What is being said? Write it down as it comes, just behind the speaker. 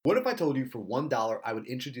What if I told you for $1 I would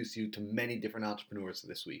introduce you to many different entrepreneurs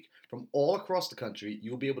this week? From all across the country,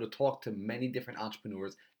 you'll be able to talk to many different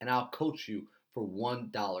entrepreneurs, and I'll coach you for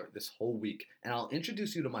 $1 this whole week. And I'll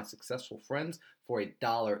introduce you to my successful friends for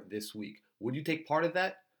 $1 this week. Would you take part of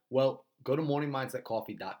that? Well, go to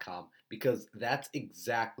morningmindsetcoffee.com because that's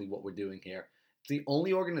exactly what we're doing here. It's the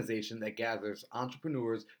only organization that gathers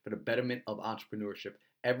entrepreneurs for the betterment of entrepreneurship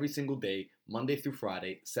every single day, Monday through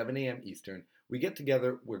Friday, 7 a.m. Eastern. We get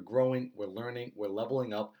together, we're growing, we're learning, we're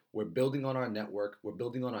leveling up, we're building on our network, we're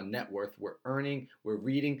building on our net worth, we're earning, we're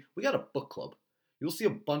reading. We got a book club. You'll see a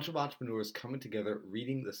bunch of entrepreneurs coming together,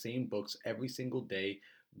 reading the same books every single day,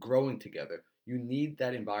 growing together. You need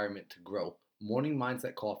that environment to grow.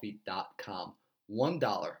 morningmindsetcoffee.com.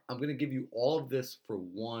 $1. I'm going to give you all of this for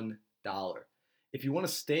 $1. If you want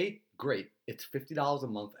to stay, great. It's $50 a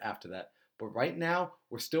month after that. But right now,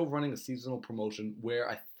 we're still running a seasonal promotion where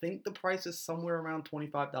I think the price is somewhere around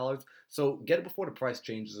 $25. So get it before the price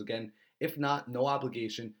changes again. If not, no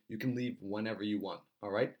obligation. You can leave whenever you want. All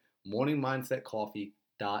right?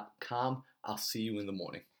 morningmindsetcoffee.com. I'll see you in the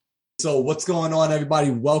morning. So what's going on, everybody?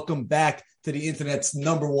 Welcome back to the internet's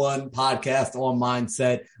 #1 podcast on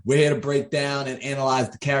mindset. We're here to break down and analyze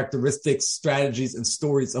the characteristics, strategies, and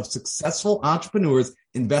stories of successful entrepreneurs,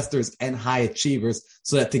 investors, and high achievers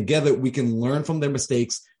so that together we can learn from their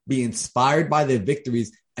mistakes, be inspired by their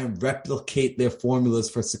victories, and replicate their formulas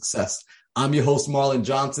for success. I'm your host, Marlon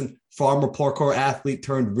Johnson, former parkour athlete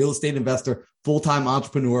turned real estate investor, full-time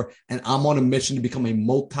entrepreneur, and I'm on a mission to become a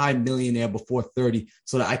multi-millionaire before 30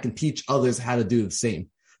 so that I can teach others how to do the same.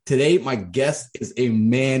 Today, my guest is a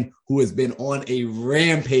man who has been on a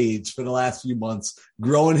rampage for the last few months,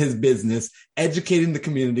 growing his business, educating the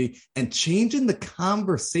community, and changing the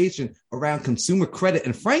conversation around consumer credit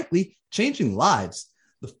and, frankly, changing lives.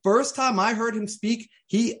 The first time I heard him speak,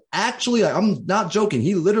 he actually, I'm not joking,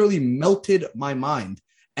 he literally melted my mind.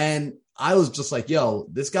 And I was just like, yo,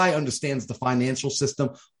 this guy understands the financial system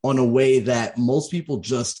on a way that most people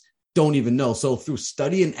just don't even know. So through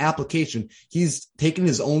study and application, he's taken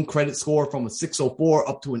his own credit score from a 604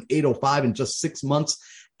 up to an 805 in just 6 months.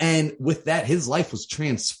 And with that, his life was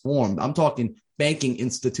transformed. I'm talking banking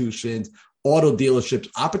institutions, auto dealerships,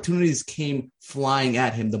 opportunities came flying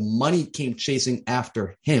at him. The money came chasing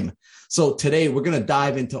after him. So today we're going to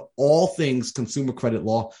dive into all things consumer credit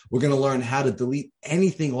law. We're going to learn how to delete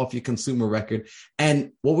anything off your consumer record.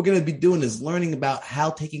 And what we're going to be doing is learning about how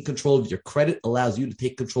taking control of your credit allows you to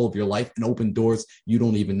take control of your life and open doors you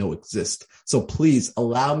don't even know exist. So please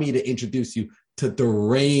allow me to introduce you to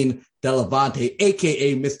Darain Delevante,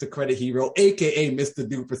 aka Mr. Credit Hero, aka Mr.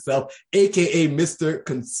 Do For Self, aka Mr.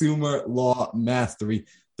 Consumer Law Mastery.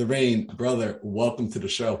 Darain, brother, welcome to the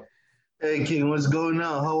show. Hey King, what's going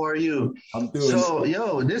on? How are you? I'm doing so.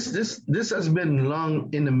 Yo, this has been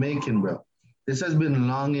long in the making, bro. This has been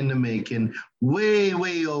long in the making,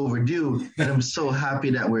 way overdue. And I'm so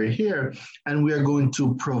happy that we're here and we're going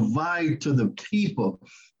to provide to the people.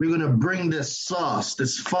 We're going to bring this sauce,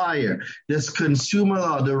 this fire, this consumer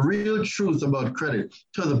law, the real truth about credit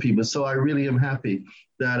to the people. So I really am happy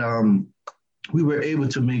that we were able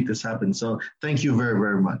to make this happen. So thank you very,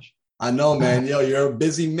 very much. I know, man. Yo, you're a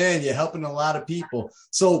busy man. You're helping a lot of people.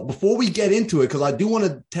 So before we get into it, because I do want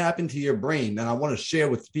to tap into your brain and I want to share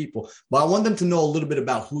with people, but I want them to know a little bit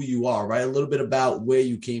about who you are, right? A little bit about where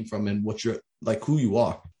you came from and what you're like, who you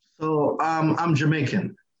are. So I'm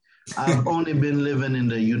Jamaican. I've only been living in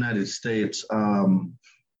the United States,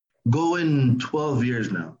 going 12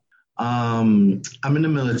 years now. I'm in the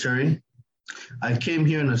military. I came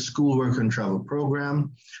here in a school work and travel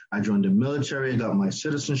program. I joined the military. I got my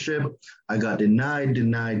citizenship. I got denied.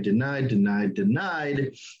 And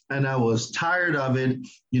I was tired of it.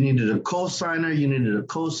 You needed a co-signer.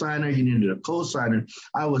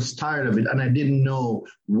 I was tired of it and I didn't know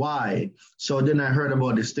why. So then I heard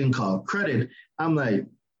about this thing called credit. I'm like,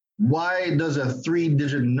 why does a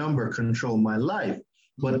 3-digit number control my life?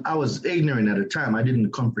 But I was ignorant at the time. I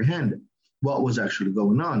didn't comprehend what was actually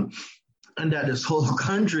going on. And that this whole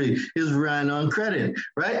country is ran on credit,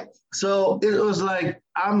 right? So it was like,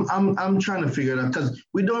 I'm trying to figure it out because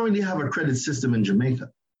we don't really have a credit system in Jamaica.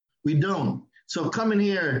 We don't. So coming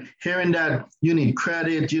here, hearing that you need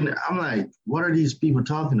credit, I'm like, what are these people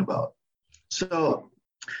talking about? So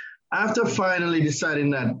after finally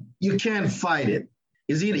deciding that you can't fight it,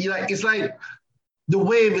 it's like the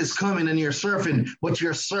wave is coming and you're surfing, but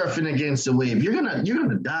you're surfing against the wave. You're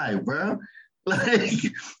gonna die, bro.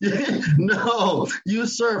 Like, no, you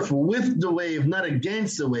surf with the wave, not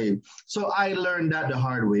against the wave. So I learned that the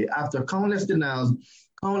hard way. After countless denials,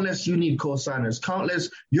 countless you need co-signers,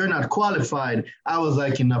 countless you're not qualified, I was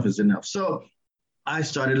like, enough is enough. So I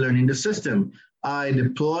started learning the system. I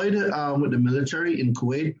deployed with the military in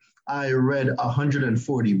Kuwait. I read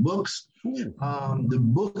 140 books. The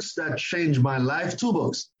books that changed my life, 2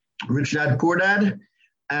 books, Rich Dad, Poor Dad,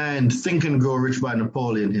 and Think and Grow Rich by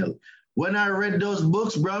Napoleon Hill. When I read those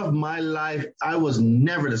books, bro, my life, I was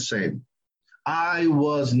never the same.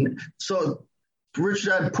 So Rich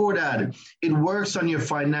Dad, Poor Dad, it works on your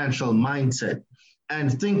financial mindset.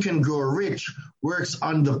 And Think and Grow Rich works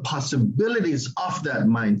on the possibilities of that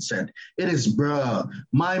mindset. It is, bro,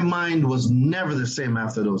 my mind was never the same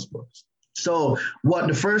after those books. So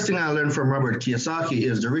the first thing I learned from Robert Kiyosaki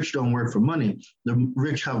is the rich don't work for money. The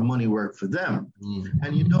rich have money work for them.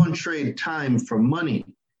 And you don't trade time for money,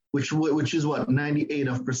 which is what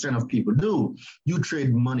 98% of people do. You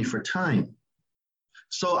trade money for time.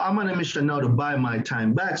 So I'm on a mission now to buy my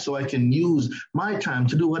time back so I can use my time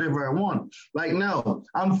to do whatever I want. Like now,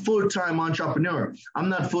 I'm full-time entrepreneur. I'm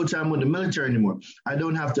not full-time with the military anymore. I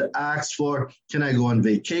don't have to ask for, can I go on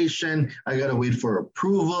vacation? I got to wait for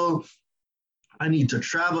approval. I need to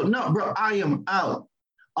travel. No, bro, I am out.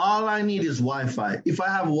 All I need is Wi-Fi. If I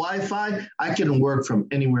have Wi-Fi, I can work from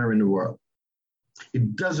anywhere in the world.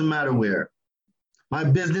 It doesn't matter where. My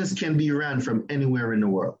business can be ran from anywhere in the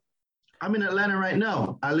world. I'm in Atlanta right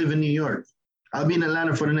now. I live in New York. I'll be in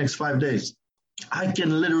Atlanta for the next 5 days. I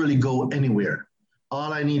can literally go anywhere.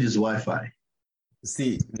 All I need is Wi-Fi.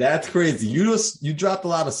 See, that's crazy. You dropped a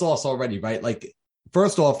lot of sauce already, right? Like,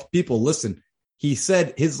 first off, people, listen. He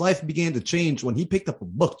said his life began to change when he picked up a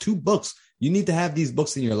book, 2 books. You need to have these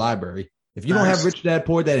books in your library. If you don't have Rich Dad,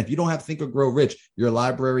 Poor Dad, if you don't have Think or Grow Rich, your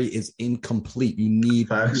library is incomplete. You need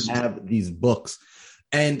to have these books.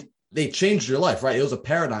 And they changed your life, right? It was a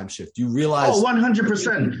paradigm shift. You realize.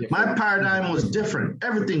 100%. My paradigm was different.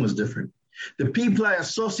 Everything was different. The people I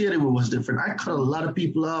associated with was different. I cut a lot of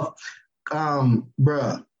people off.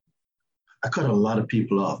 I cut a lot of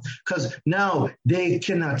people off because now they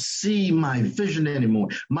cannot see my vision anymore.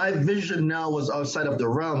 My vision now was outside of the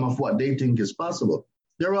realm of what they think is possible.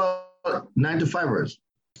 They're all 9-to-5ers,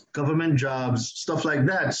 government jobs, stuff like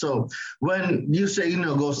that. So when you say,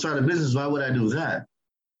 go start a business, why would I do that?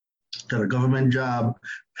 Got a government job,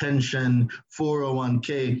 pension,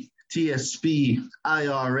 401k, TSP,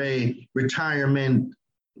 IRA, retirement.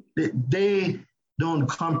 They don't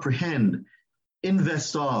comprehend.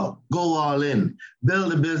 Invest all, go all in,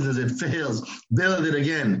 build a business, it fails, build it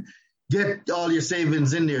again, get all your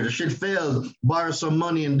savings in there, the shit fails, borrow some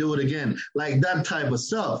money and do it again. Like that type of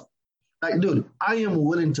stuff. Like, dude, I am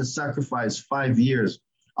willing to sacrifice 5 years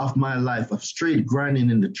of my life of straight grinding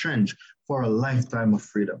in the trench for a lifetime of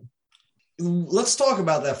freedom. Let's talk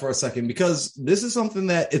about that for a second, because this is something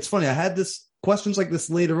that it's funny. I had questions like this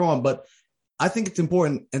later on, but I think it's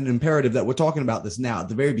important and imperative that we're talking about this now at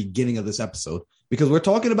the very beginning of this episode, because we're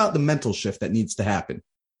talking about the mental shift that needs to happen,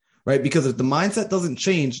 right? Because if the mindset doesn't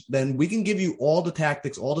change, then we can give you all the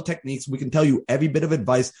tactics, all the techniques. We can tell you every bit of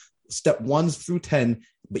advice, step 1 through 10,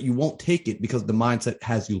 but you won't take it because the mindset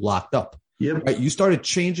has you locked up. Yep. Right? You started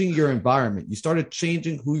changing your environment. You started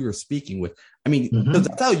changing who you're speaking with. I mean,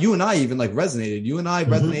 that's how you and I even resonated. You and I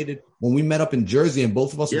resonated when we met up in Jersey and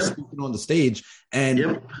both of us were speaking on the stage.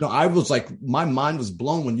 And I was like, my mind was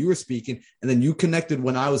blown when you were speaking. And then you connected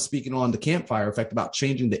when I was speaking on the Campfire Effect about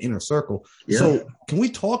changing the inner circle. So can we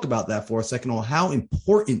talk about that for a second on how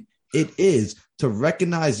important it is to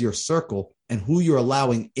recognize your circle and who you're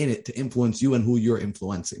allowing in it to influence you and who you're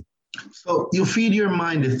influencing? So you feed your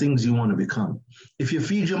mind the things you want to become. If you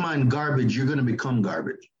feed your mind garbage, you're going to become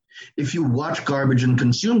garbage. If you watch garbage and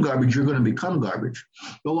consume garbage, you're going to become garbage.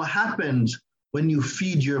 But what happens when you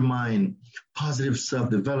feed your mind positive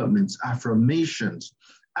self-developments, affirmations,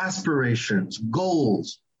 aspirations,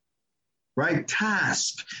 goals, right?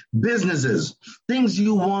 Tasks, businesses, things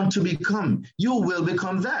you want to become, you will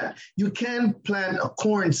become that. You can't plant a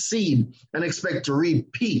corn seed and expect to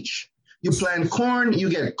reap peach. You plant corn, you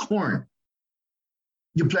get corn.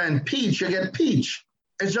 You plant peach, you get peach.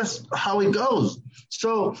 It's just how it goes.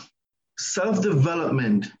 So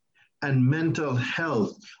self-development and mental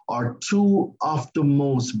health are 2 of the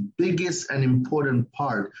most biggest and important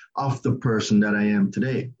part of the person that I am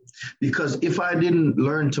today. Because if I didn't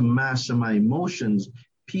learn to master my emotions,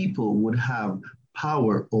 people would have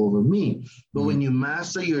power over me. But when you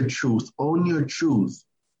master your truth, own your truth,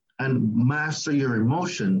 and master your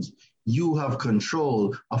emotions, you have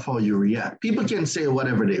control of how you react. People can say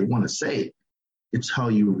whatever they want to say. It's how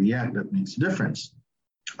you react that makes a difference.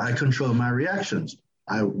 I control my reactions.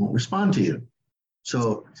 I won't respond to you.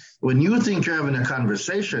 So when you think you're having a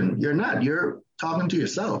conversation, you're not. You're talking to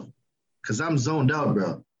yourself, because I'm zoned out,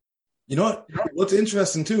 bro. You know what? What's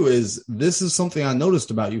interesting too is this is something I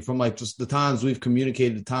noticed about you from like just the times we've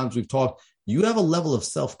communicated, the times we've talked. You have a level of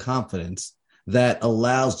self-confidence that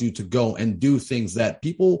allows you to go and do things that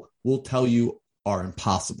people will tell you are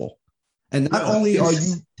impossible. And not only are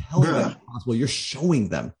you telling them it's possible, you're showing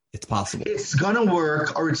them it's possible. It's gonna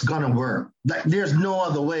work or it's gonna work. Like, there's no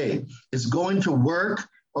other way. It's going to work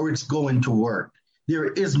or it's going to work. There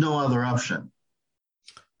is no other option.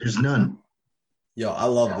 There's none. Yo, I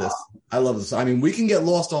love this. I love this. I mean, we can get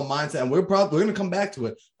lost on mindset, and we're going to come back to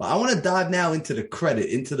it. But I want to dive now into the credit,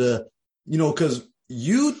 into the, because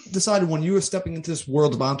you decided when you were stepping into this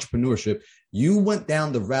world of entrepreneurship, you went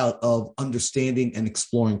down the route of understanding and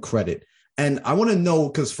exploring credit. And I want to know,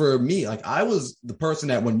 because for me, like, I was the person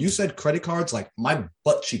that when you said credit cards, like my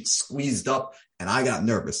butt cheeks squeezed up and I got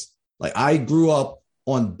nervous. Like, I grew up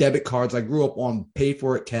on debit cards. I grew up on pay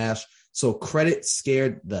for it cash. So credit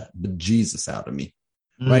scared the bejesus out of me,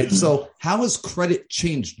 right? Mm-hmm. So how has credit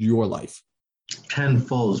changed your life?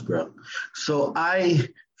 Tenfold, bro. So I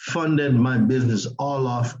funded my business all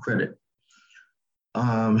off credit.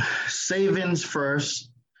 Savings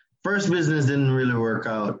first. First business didn't really work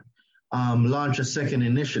out. Launched a second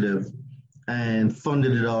initiative and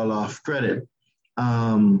funded it all off credit.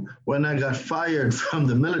 When I got fired from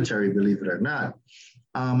the military, believe it or not,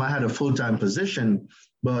 I had a full-time position.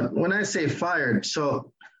 But when I say fired,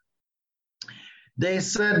 so they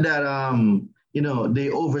said that, they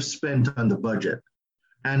overspent on the budget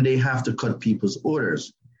and they have to cut people's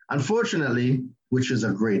orders. Unfortunately, which is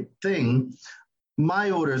a great thing,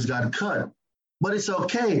 my orders got cut. But it's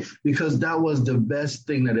okay because that was the best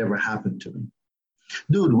thing that ever happened to me.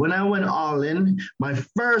 Dude, when I went all in, my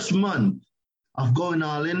first month of going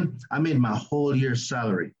all in, I made my whole year's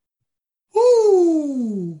salary.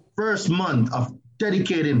 Woo! First month of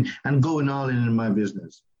dedicating and going all in my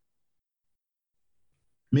business.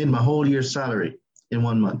 Made my whole year's salary in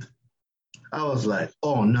 1 month. I was like,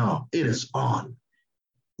 oh no, it is on.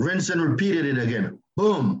 Rinse and repeated it again.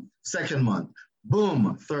 Boom, second month.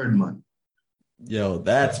 Boom, third month. Yo,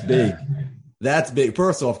 that's big. That's big.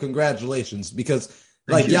 First off, congratulations, because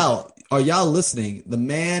y'all, are y'all listening? The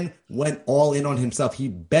man went all in on himself. He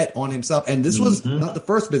bet on himself. And this was not the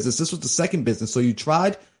first business. This was the second business. So you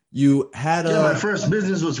tried, you had my first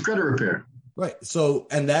business was credit repair. Right. So,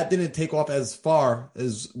 and that didn't take off as far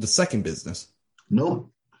as the second business.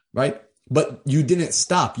 Nope. Right. But you didn't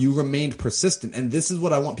stop. You remained persistent. And this is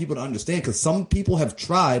what I want people to understand, because some people have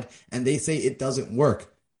tried and they say it doesn't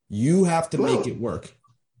work. You have to make it work.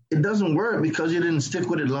 It doesn't work because you didn't stick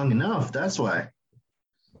with it long enough. That's why.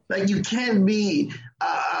 Like, you can't be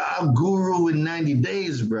a guru in 90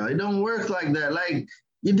 days, bro. It don't work like that. Like,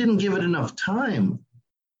 you didn't give it enough time.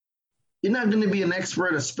 You're not going to be an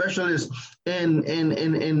expert, a specialist in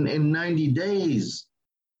 90 days.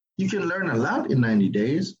 You can learn a lot in 90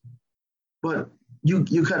 days, but you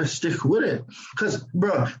got to stick with it. Because,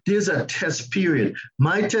 bro, there's a test period.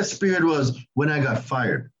 My test period was when I got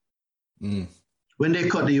fired. When they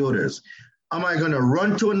cut the orders. Am I going to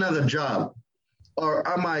run to another job, or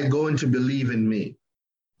am I going to believe in me?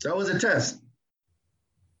 That was a test.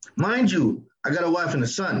 Mind you, I got a wife and a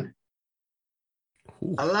son.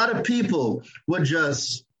 Ooh. A lot of people would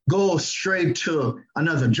just go straight to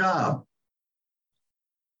another job.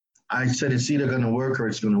 I said it's either going to work or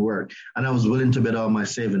it's going to work. And I was willing to bet all my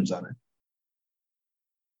savings on it.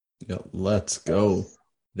 Yeah, let's go.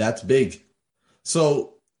 That's big.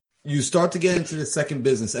 So you start to get into the second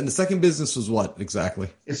business. And the second business was what exactly?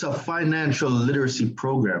 It's a financial literacy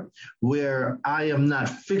program where I am not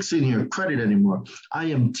fixing your credit anymore. I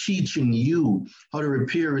am teaching you how to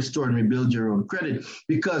repair, restore, and rebuild your own credit,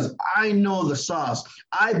 because I know the sauce.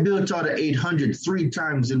 I built out of 800 3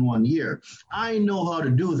 times in 1 year. I know how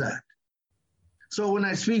to do that. So when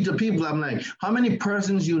I speak to people, I'm like, how many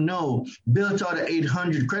persons you know built out of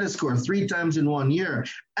 800 credit score 3 times in 1 year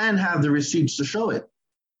and have the receipts to show it?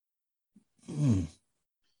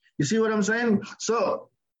 You see what I'm saying? So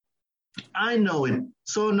I know it.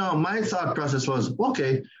 So now my thought process was,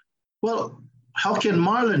 okay, well, how can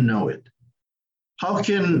Marlon know it? How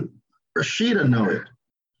can Rashida know it?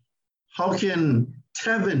 How can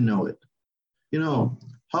Tevin know it?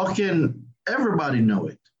 How can everybody know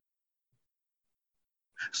it?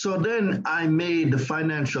 So then I made the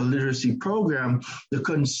financial literacy program, the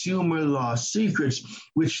Consumer Law Secrets,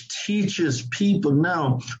 which teaches people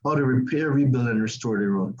now how to repair, rebuild, and restore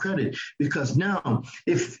their own credit. Because now,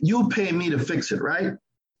 if you pay me to fix it, right,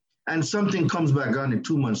 and something comes back on it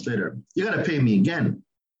 2 months later, you got to pay me again.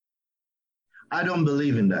 I don't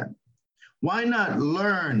believe in that. Why not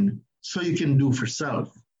learn so you can do for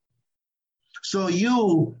self? So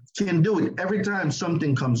you can do it every time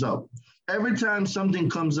something comes up. Every time something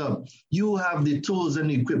comes up, you have the tools and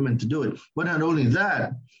the equipment to do it. But not only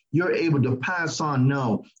that, you're able to pass on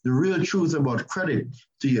now the real truth about credit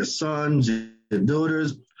to your sons, your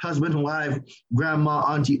daughters, husband, wife, grandma,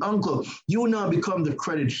 auntie, uncle. You now become the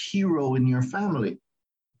credit hero in your family.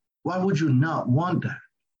 Why would you not want that?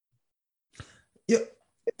 Yeah.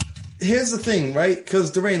 Here's the thing, right?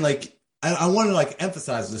 Because Daraine, like, I want to like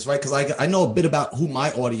emphasize this, right? Because I know a bit about who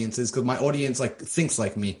my audience is, because my audience like thinks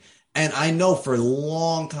like me. And I know for a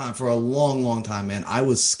long time, man, I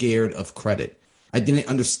was scared of credit. I didn't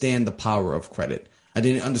understand the power of credit. I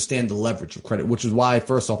didn't understand the leverage of credit, which is why,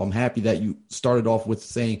 first off, I'm happy that you started off with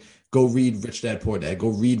saying, go read Rich Dad, Poor Dad, go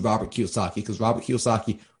read Robert Kiyosaki, because Robert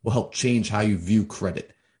Kiyosaki will help change how you view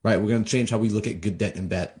credit, right? We're going to change how we look at good debt and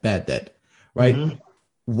bad debt, right? Mm-hmm.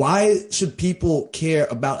 Why should people care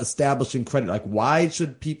about establishing credit? Like, why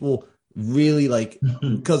should people really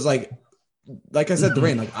because like I said,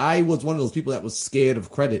 Daraine, like I was one of those people that was scared of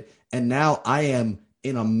credit, and now I am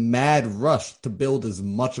in a mad rush to build as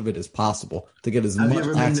much of it as possible to get as much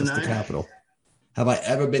access to capital. Have I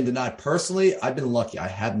ever been denied? Personally, I've been lucky. I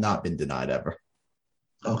have not been denied ever.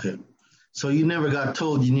 Okay. So you never got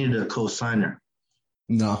told you needed a co-signer?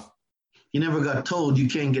 No. You never got told you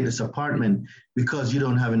can't get this apartment because you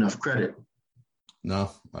don't have enough credit? No.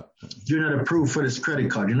 You're not approved for this credit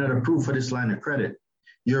card. You're not approved for this line of credit.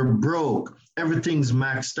 You're broke. Everything's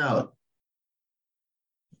maxed out.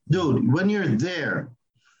 Dude, when you're there,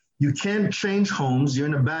 you can't change homes. You're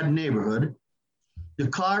in a bad neighborhood. The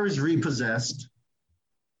car is repossessed.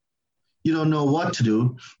 You don't know what to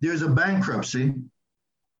do. There's a bankruptcy.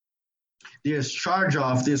 There's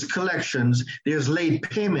charge-off. There's collections. There's late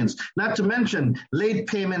payments. Not to mention, late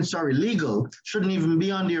payments are illegal. Shouldn't even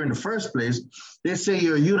be on there in the first place. They say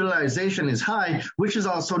your utilization is high, which is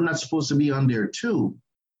also not supposed to be on there too.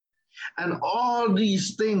 And all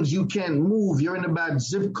these things, you can't move. You're in a bad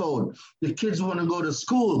zip code. The kids want to go to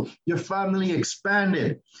school. Your family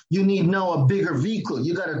expanded. You need now a bigger vehicle.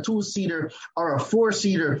 You got a 2-seater or a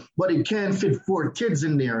 4-seater, but it can't fit 4 kids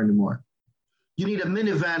in there anymore. You need a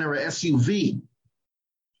minivan or a SUV.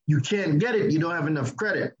 You can't get it. You don't have enough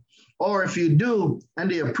credit. Or if you do, and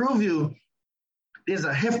they approve you, there's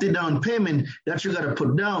a hefty down payment that you got to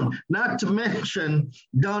put down. Not to mention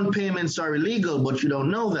down payments are illegal, but you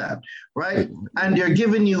don't know that, right? And they're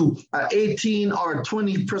giving you an 18 or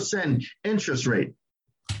 20% interest rate.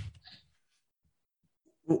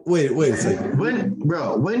 Wait a second.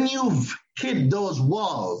 When you've hit those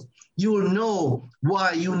walls, you will know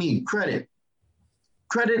why you need credit.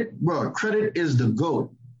 Credit is the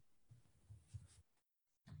GOAT.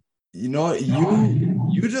 You know what?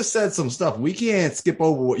 You just said some stuff. We can't skip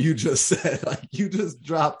over what you just said. Like, you just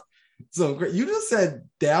dropped some great. You just said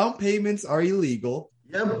down payments are illegal.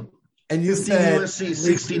 Yep. And you said USC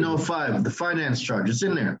 1605, the finance charge. It's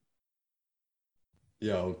in there.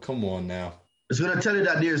 Yo, come on now. It's going to tell you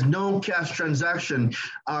that there's no cash transaction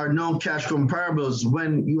or no cash comparables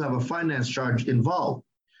when you have a finance charge involved.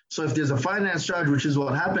 So if there's a finance charge, which is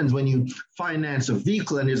what happens when you finance a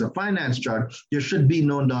vehicle and there's a finance charge, there should be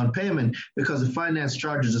no down payment because the finance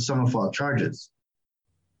charge is the sum of all charges.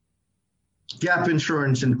 Gap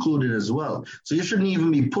insurance included as well. So you shouldn't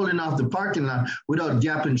even be pulling off the parking lot without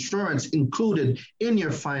gap insurance included in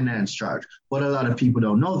your finance charge. But a lot of people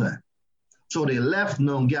don't know that. So they left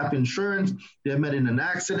no gap insurance. They met in an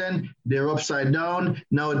accident. They're upside down.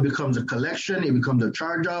 Now it becomes a collection. It becomes a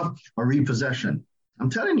charge off or repossession. I'm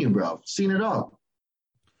telling you, bro, seen it all.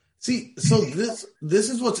 See, so this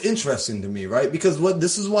is what's interesting to me, right? Because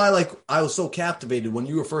this is why, like, I was so captivated when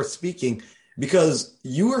you were first speaking, because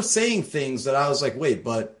you were saying things that I was like, wait,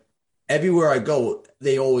 but everywhere I go,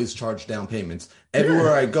 they always charge down payments.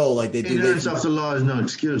 Everywhere I go, like they do. Ignorance of the law is no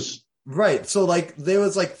excuse. Right. So, like, there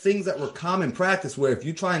was like things that were common practice where if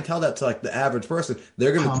you try and tell that to like the average person,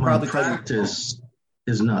 they're going to probably practice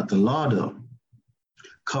is not the law, though.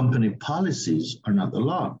 Company policies are not the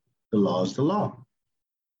law. The law is the law.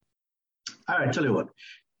 All right, tell you what.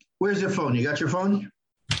 Where's your phone? You got your phone?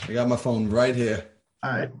 I got my phone right here.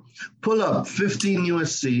 All right. Pull up 15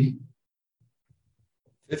 USC.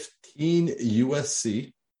 15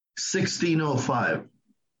 USC. 1605.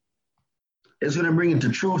 It's going to bring you to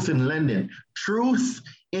truth in lending. Truth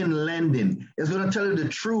in lending. It's going to tell you the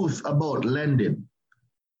truth about lending.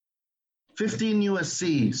 15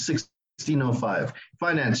 USC 1605.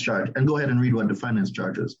 Finance charge. And go ahead and read what the finance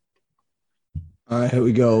charge is. All right, here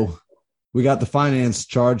we go. We got the finance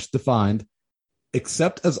charge defined.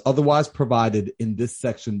 Except as otherwise provided in this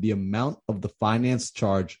section, the amount of the finance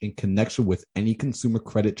charge in connection with any consumer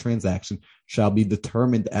credit transaction shall be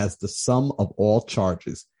determined as the sum of all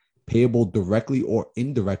charges, payable directly or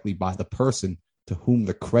indirectly by the person to whom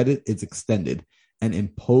the credit is extended and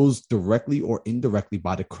imposed directly or indirectly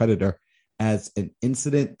by the creditor as an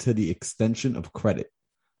incident to the extension of credit.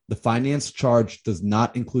 The finance charge does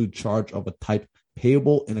not include charge of a type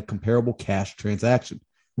payable in a comparable cash transaction.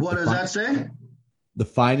 What does that say? The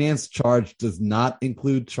finance charge does not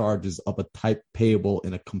include charges of a type payable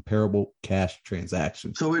in a comparable cash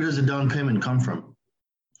transaction. So where does the down payment come from?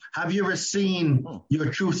 Have you ever seen your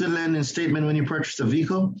truth in lending statement when you purchase a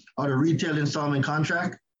vehicle or the retail installment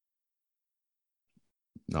contract?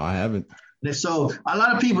 No, I haven't. So a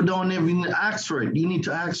lot of people don't even ask for it. You need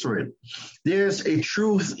to ask for it. There's a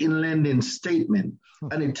truth in lending statement,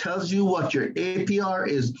 and it tells you what your APR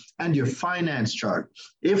is and your finance charge.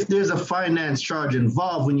 If there's a finance charge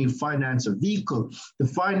involved when you finance a vehicle, the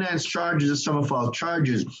finance charge is a sum of all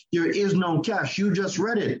charges. There is no cash. You just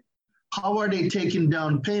read it. How are they taking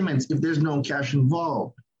down payments if there's no cash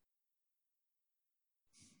involved?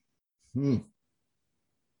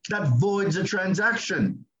 That voids a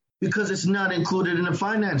transaction because it's not included in the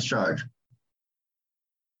finance charge.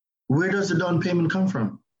 Where does the down payment come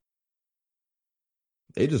from?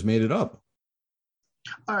 They just made it up.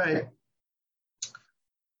 All right.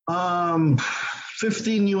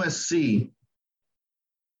 15 USC.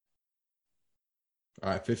 All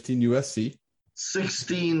right, 15 USC.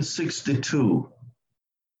 1662.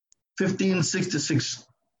 1566.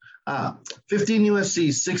 15 USC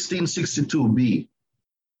 1662B.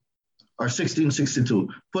 Or 1662.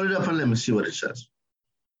 Put it up and let me see what it says.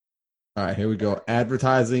 All right, here we go.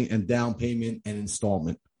 Advertising and down payment and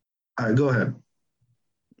installment. All right, go ahead.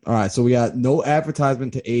 All right, so we got no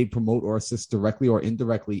advertisement to aid, promote, or assist directly or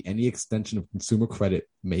indirectly any extension of consumer credit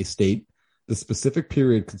may state the specific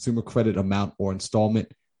period consumer credit amount or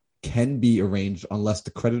installment can be arranged unless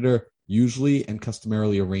the creditor usually and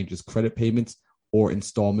customarily arranges credit payments or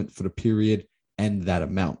installment for the period and that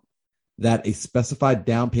amount. That a specified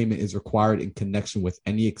down payment is required in connection with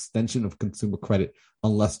any extension of consumer credit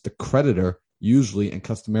unless the creditor usually and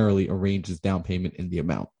customarily arranges down payment in the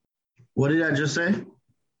amount. What did I just say?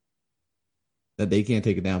 That they can't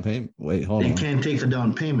take a down payment? Wait, hold on. They can't take a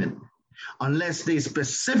down payment unless they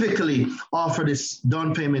specifically offer this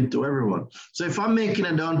down payment to everyone. So if I'm making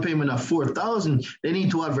a down payment of $4,000, they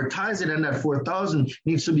need to advertise it, and that $4,000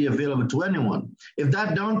 needs to be available to anyone. If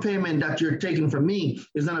that down payment that you're taking from me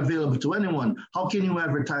is not available to anyone, how can you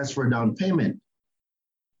advertise for a down payment?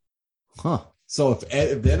 So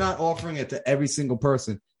if they're not offering it to every single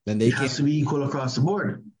person, then they can't. It has to be equal across the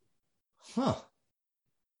board.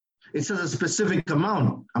 It says a specific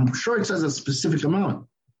amount. I'm sure it says a specific amount.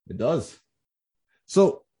 It does.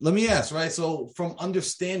 So let me ask, right? So from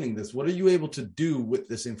understanding this, what are you able to do with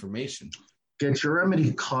this information? Get your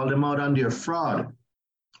remedy. Call them out on their fraud.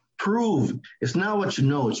 Prove. It's not what you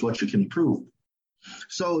know, it's what you can prove.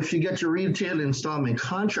 So if you get your retail installment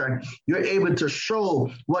contract, you're able to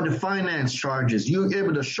show what the finance charge is. You're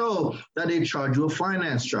able to show that they charge you a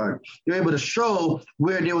finance charge. You're able to show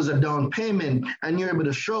where there was a down payment, and you're able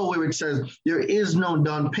to show where it says there is no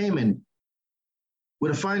down payment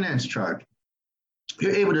with a finance charge.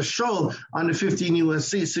 You're able to show on the 15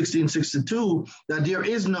 USC 1662 that there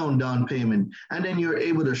is no down payment. And then you're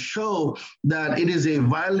able to show that it is a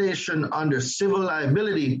violation under civil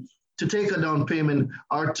liability to take a down payment,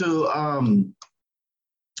 or to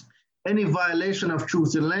any violation of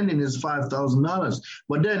truth in lending is $5,000.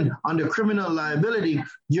 But then under criminal liability,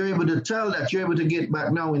 you're able to tell that you're able to get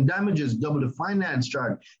back now in damages double the finance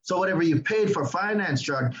charge. So whatever you paid for finance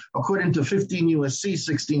charge, according to 15 USC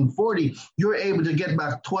 1640, you're able to get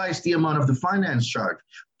back twice the amount of the finance charge,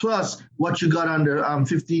 plus what you got under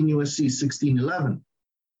 15 USC 1611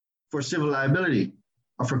 for civil liability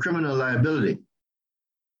or for criminal liability.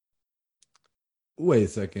 Wait a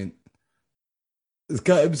second.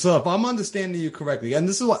 So if I'm understanding you correctly, and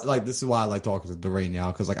this is why I like talking to Darain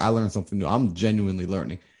now, because I learned something new. I'm genuinely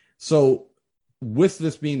learning. So with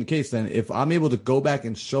this being the case, then if I'm able to go back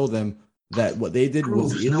and show them that what they did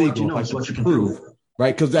was illegal, what you can prove,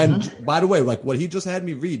 right? Because and by the way, what he just had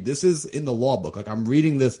me read, this is in the law book. I'm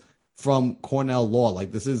reading this from Cornell Law.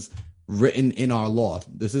 This is written in our law.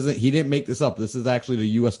 This isn't. He didn't make this up. This is actually the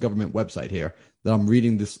U.S. government website here that I'm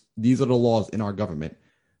reading. These are the laws in our government.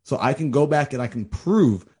 So I can go back and I can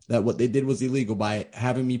prove that what they did was illegal by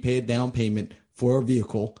having me pay a down payment for a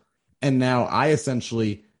vehicle. And now I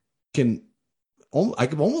essentially can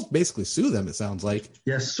almost basically sue them, it sounds like.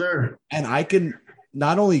 Yes, sir. And I can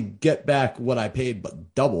not only get back what I paid,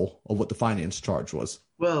 but double of what the finance charge was.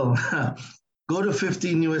 Well, go to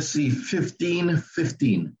 15 USC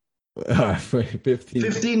 1515.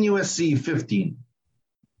 15 USC 15.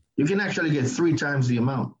 You can actually get 3 times the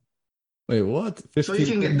amount. Wait, what? So you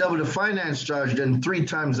can get double the finance charge, then 3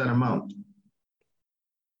 times that amount.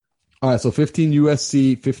 All right, so 15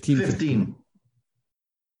 USC, 15.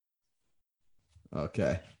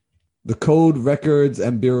 Okay. The code, records,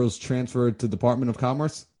 and bureaus transferred to Department of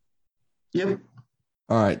Commerce? Yep.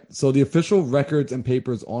 All right. So the official records and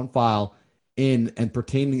papers on file in and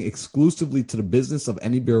pertaining exclusively to the business of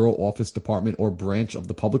any bureau, office, department, or branch of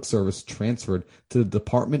the public service transferred to the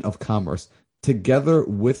Department of Commerce, together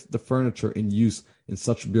with the furniture in use in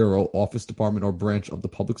such bureau, office, department, or branch of the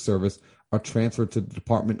public service, are transferred to the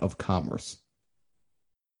Department of Commerce.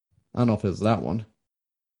 I don't know if it's that one.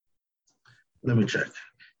 Let me check.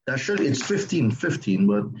 It's 15,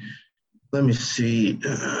 but let me see.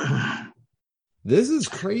 This is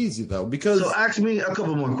crazy though, because so ask me a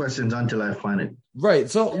couple more questions until I find it. Right.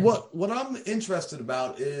 So what I'm interested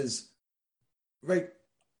about is, right,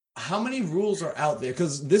 how many rules are out there?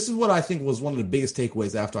 Because this is what I think was one of the biggest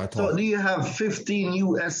takeaways after I talked. So do you have 15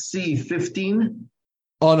 USC 15?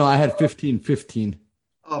 Oh no, I had 15.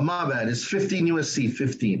 Oh, my bad. It's 15 USC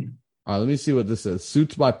 15. All right, let me see what this is.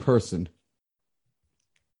 Suits by person.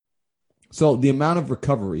 So the amount of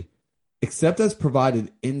recovery, except as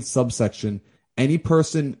provided in subsection, any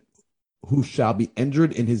person who shall be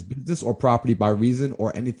injured in his business or property by reason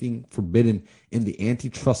or anything forbidden in the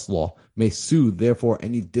antitrust law may sue, therefore,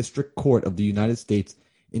 any district court of the United States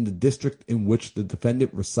in the district in which the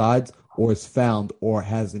defendant resides or is found or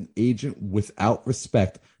has an agent without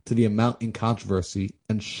respect to the amount in controversy,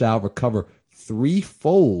 and shall recover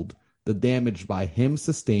threefold the damage by him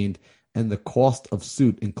sustained and the cost of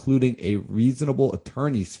suit, including a reasonable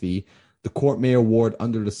attorney's fee. The court may award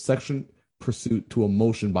under the section pursuant to a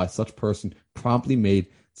motion by such person promptly made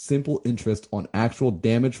simple interest on actual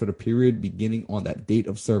damage for the period beginning on that date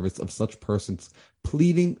of service of such persons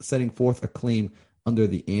pleading, setting forth a claim under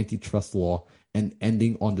the antitrust law, and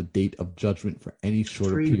ending on the date of judgment for any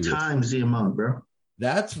shorter period. 3 times the amount, bro.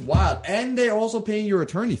 That's wild. And they're also paying your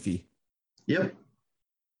attorney fee. Yep.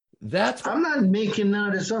 I'm not making none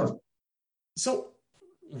of this up. So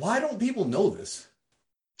why don't people know this?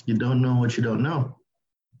 You don't know what you don't know.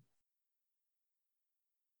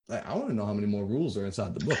 I want to know how many more rules are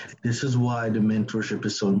inside the book. This is why the mentorship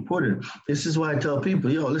is so important. This is why I tell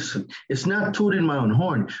people, yo, listen, it's not tooting my own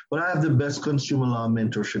horn, but I have the best consumer law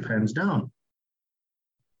mentorship hands down.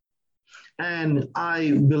 And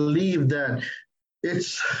I believe that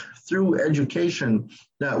it's through education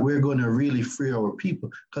that we're going to really free our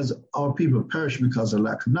people, because our people perish because of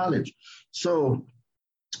lack of knowledge. So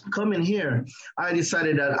coming here, I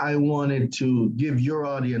decided that I wanted to give your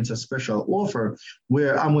audience a special offer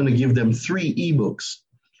where I'm going to give them 3 ebooks.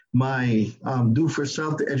 My Do For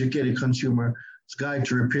Self, the Educated Consumer's Guide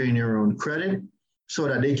to Repairing Your Own Credit, so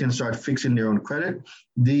that they can start fixing their own credit.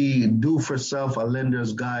 The Do For Self, a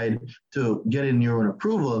Lender's Guide to Getting Your Own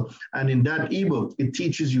Approval. And in that ebook, it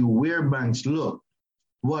teaches you where banks look,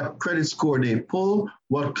 what credit score they pull,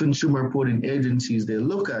 what consumer reporting agencies they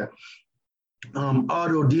look at,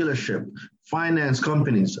 auto dealership, finance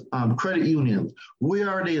companies, credit unions. Where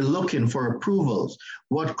are they looking for approvals?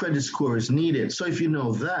 What credit score is needed? So if you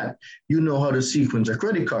know that, you know how to sequence a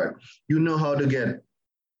credit card. You know how to get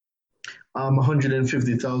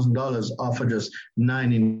 $150,000 off of just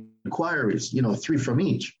 9 inquiries, 3 from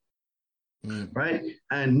each. Right?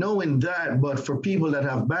 And knowing that, but for people that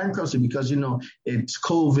have bankruptcy, because, it's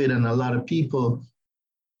COVID and a lot of people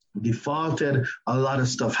defaulted, a lot of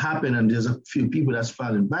stuff happened, and there's a few people that's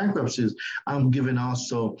filing bankruptcies. I'm giving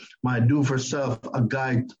also my Do For Self, a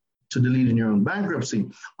guide to deleting your own bankruptcy.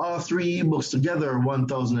 All 3 ebooks together are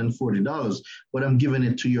 $1,040, but I'm giving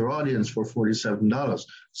it to your audience for $47.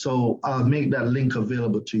 So I'll make that link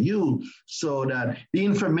available to you so that the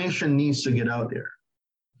information needs to get out there.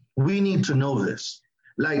 We need to know this.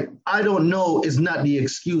 Like, I don't know is not the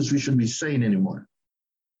excuse we should be saying anymore,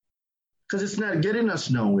 because it's not getting us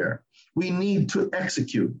nowhere. We need to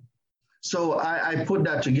execute. So I put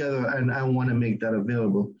that together, and I want to make that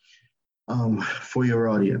available for your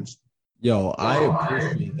audience. Yo, I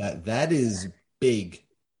appreciate that. That is big.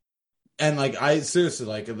 And I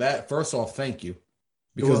seriously, that, first off, thank you.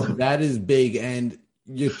 Because that is big, and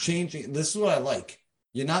you're changing. This is what I like.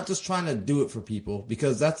 You're not just trying to do it for people,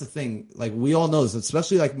 because that's the thing. We all know this,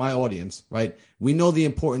 especially my audience, right? We know the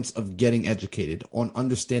importance of getting educated on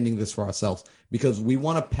understanding this for ourselves, because we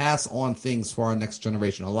want to pass on things for our next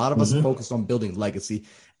generation. A lot of us focus on building legacy.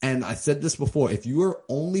 And I said this before, if you are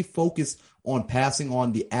only focused on passing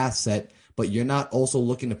on the asset, but you're not also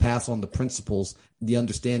looking to pass on the principles, the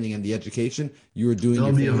understanding, and the education, you're doing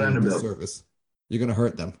your family a disservice. You're going to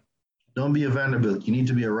hurt them. Don't be a Vanderbilt. You need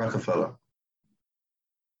to be a Rockefeller.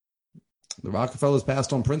 The Rockefellers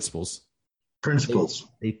passed on principles. Principles.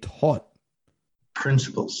 They taught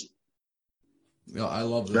Principles. Yeah, I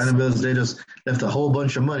love this. Vanderbilt's, they just left a whole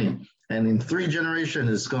bunch of money, and in 3 generations,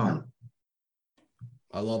 it's gone.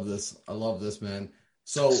 I love this, man.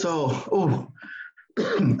 So,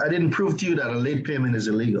 I didn't prove to you that a late payment is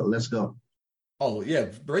illegal. Let's go. Oh yeah,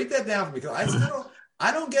 break that down for me, because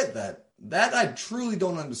I don't get that. That I truly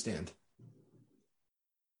don't understand.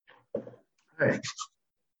 All right.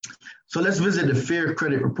 So let's visit the Fair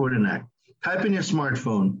Credit Reporting Act. Type in your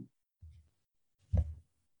smartphone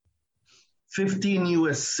 15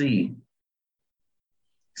 USC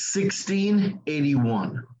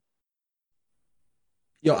 1681.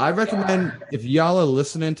 Yo, I recommend, if y'all are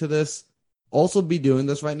listening to this, also be doing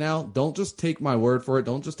this right now. Don't just take my word for it.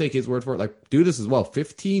 Don't just take his word for it. Like, do this as well.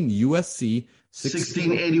 15 USC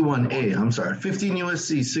 1681A. I'm sorry. 15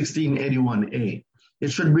 USC 1681A.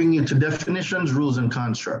 It should bring you to definitions, rules, and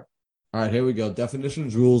construct. All right, here we go.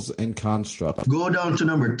 Definitions, rules, and construct. Go down to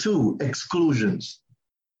number 2, exclusions.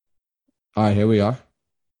 All right, here we are.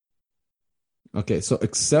 Okay, so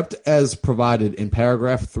except as provided in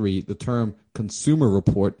paragraph 3, the term consumer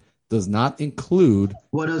report does not include.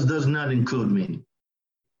 What does not include mean?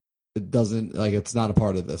 It doesn't, like, it's not a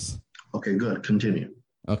part of this. Okay, good. Continue.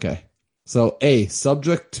 Okay. So A,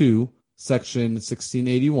 subject to section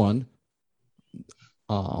 1681,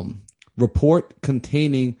 report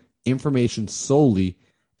containing information solely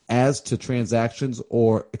as to transactions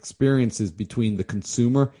or experiences between the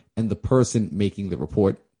consumer and the person making the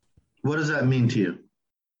report. What does that mean to you?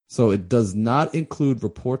 So it does not include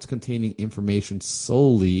reports containing information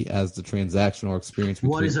solely as the transaction or experience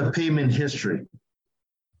between. What is a payment history?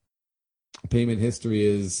 Payment history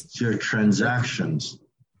is It's your transactions.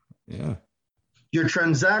 Yeah. Your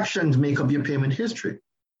transactions make up your payment history.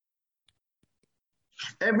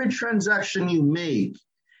 Every transaction you make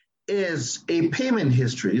is a payment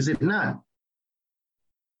history, is it not?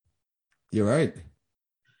 You're right.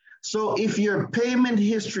 So if your payment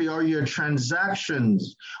history or your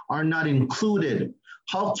transactions are not included,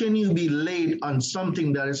 how can you be late on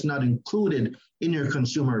something that is not included in your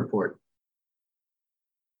consumer report?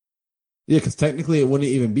 Yeah, because technically it wouldn't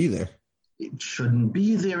even be there. It shouldn't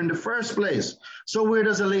be there in the first place. So where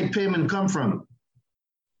does a late payment come from?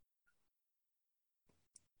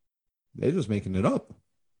 They're just making it up.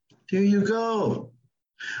 There you go.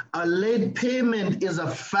 A late payment is a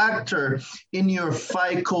factor in your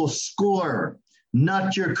FICO score,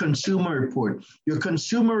 not your consumer report. Your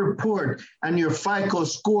consumer report and your FICO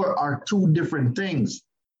score are 2 different things.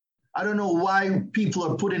 I don't know why people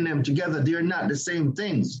are putting them together. They're not the same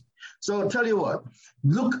things. So I'll tell you what,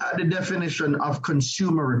 look at the definition of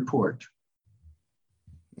consumer report.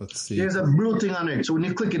 Let's see. There's a blue thing on it. So when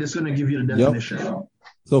you click it, it's going to give you the definition. Yep.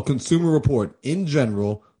 So consumer report, in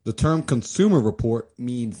general, the term consumer report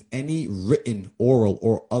means any written, oral,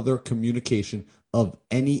 or other communication of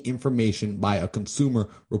any information by a consumer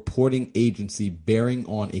reporting agency bearing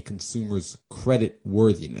on a consumer's credit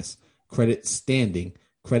worthiness, credit standing,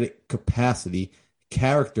 credit capacity,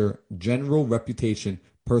 character, general reputation,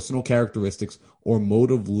 personal characteristics, or mode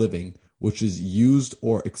of living, which is used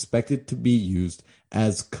or expected to be used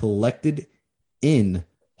as collected in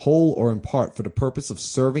whole or in part for the purpose of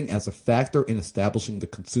serving as a factor in establishing the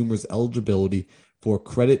consumer's eligibility for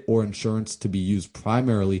credit or insurance to be used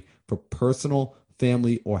primarily for personal,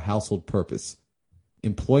 family, or household purpose.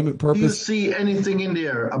 Employment purpose. Do you see anything in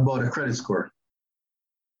there about a credit score?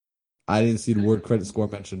 I didn't see the word credit score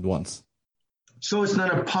mentioned once. So it's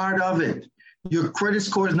not a part of it. Your credit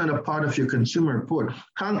score is not a part of your consumer report.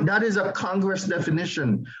 That is a Congress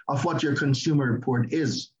definition of what your consumer report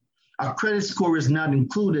is. A credit score is not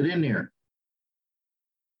included in there.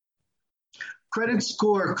 Credit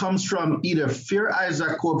score comes from either Fair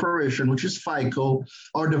Isaac Corporation, which is FICO,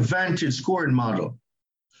 or the Vantage scoring model.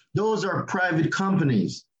 Those are private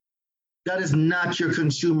companies. That is not your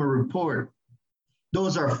consumer report.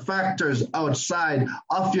 Those are factors outside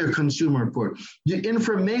of your consumer report. The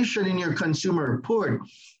information in your consumer report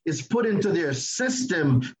is put into their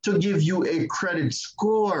system to give you a credit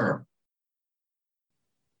score.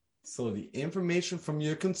 So the information from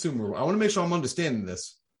your consumer, I want to make sure I'm understanding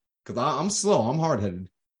this because I'm slow, I'm hard-headed.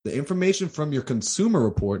 The information from your consumer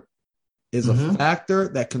report is a factor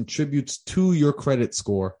that contributes to your credit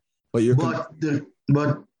score, but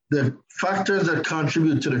the factors that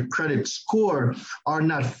contribute to the credit score are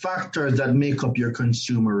not factors that make up your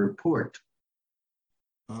consumer report.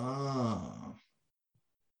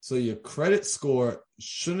 So your credit score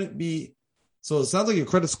shouldn't be. So it sounds like your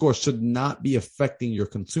credit score should not be affecting your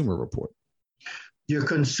consumer report. Your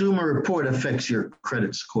consumer report affects your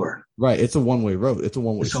credit score. Right. It's a one-way road. It's a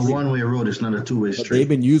one-way street. It's a one-way road. It's not a two-way street. They've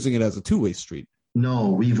been using it as a two-way street. No,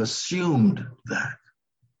 we've assumed that.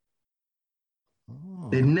 Oh.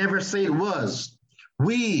 They never say it was.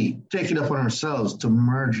 We take it upon ourselves to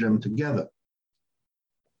merge them together.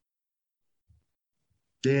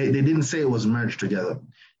 They didn't say it was merged together.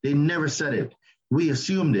 They never said it. We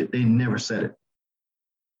assumed it. They never said it.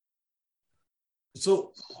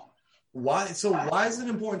 So why is it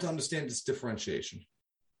important to understand this differentiation?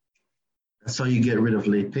 That's how you get rid of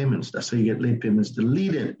late payments. That's how you get late payments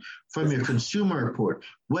deleted from your consumer report.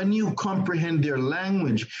 When you comprehend their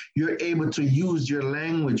language, you're able to use your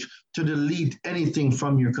language to delete anything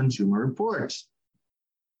from your consumer reports.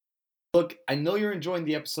 Look, I know you're enjoying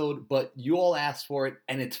the episode, but you all asked for it,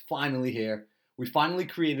 and it's finally here. We finally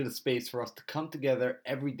created a space for us to come together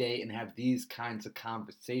every day and have these kinds of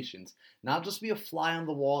conversations. Not just be a fly on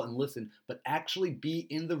the wall and listen, but actually be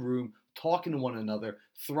in the room, talking to one another,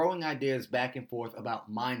 throwing ideas back and forth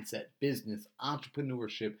about mindset, business,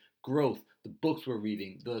 entrepreneurship, growth, the books we're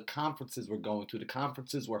reading, the conferences we're going to, the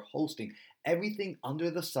conferences we're hosting, everything under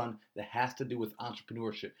the sun that has to do with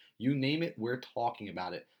entrepreneurship. You name it, we're talking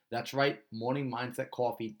about it. That's right,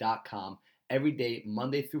 morningmindsetcoffee.com. Every day,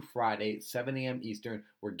 Monday through Friday, 7 a.m. Eastern,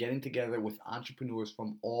 we're getting together with entrepreneurs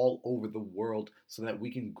from all over the world so that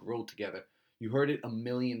we can grow together. You heard it a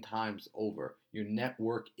million times over. Your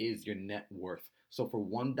network is your net worth. So for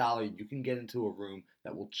 $1, you can get into a room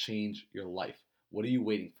that will change your life. What are you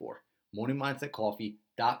waiting for?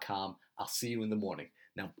 morningmindsetcoffee.com. I'll see you in the morning.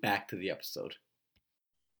 Now back to the episode.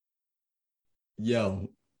 Yo,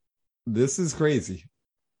 this is crazy.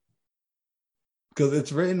 Because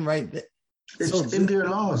it's written right there. It's in their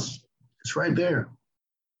laws. It's right there.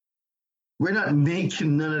 We're not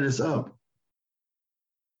making none of this up.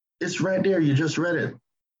 It's right there. You just read it.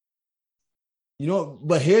 You know,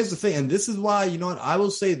 but here's the thing, and this is why, you know what, I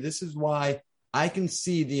will say this is why I can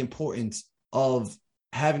see the importance of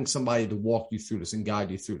having somebody to walk you through this and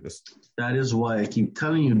guide you through this. That is why I keep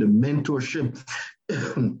telling you the mentorship,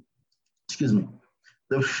 excuse me,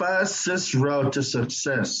 the fastest route to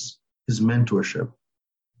success is mentorship.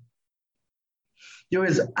 There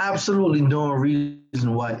is absolutely no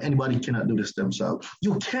reason why anybody cannot do this themselves.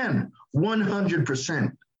 You can,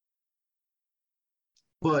 100%.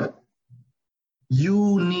 But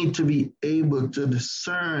you need to be able to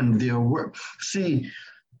discern their work. See,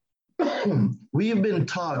 we have been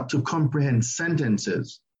taught to comprehend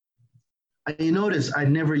sentences. And you notice I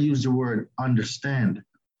never use the word understand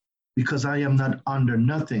because I am not under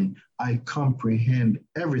nothing. I comprehend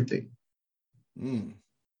everything.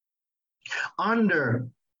 Under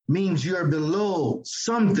means you're below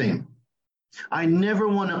something. I never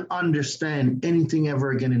want to understand anything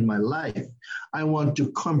ever again in my life. I want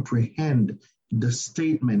to comprehend the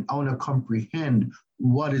statement. I want to comprehend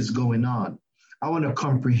what is going on. I want to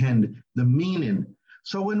comprehend the meaning.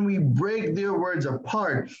 So when we break their words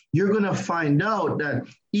apart, you're going to find out that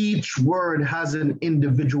each word has an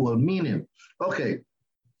individual meaning. Okay,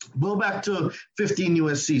 go back to 15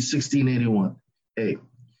 USC 1681. Hey.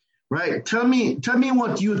 Right. Tell me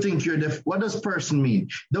what you think what does person mean?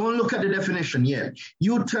 Don't look at the definition yet.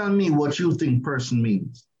 You tell me what you think person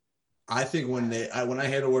means. I think when I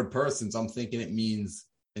hear the word persons, I'm thinking it means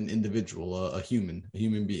an individual, a human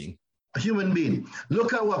being. A human being.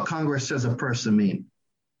 Look at what Congress says a person means.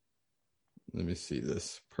 Let me see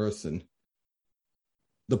this. Person.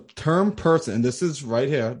 The term person, and this is right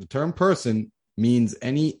here, the term person means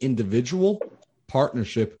any individual,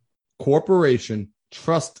 partnership, corporation,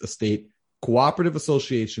 trust estate, cooperative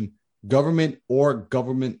association, government or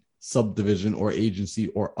government subdivision or agency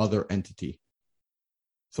or other entity.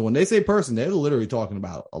 So when they say person, they're literally talking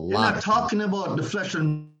about a lot. They're not talking about the flesh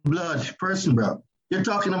and blood person, bro. You're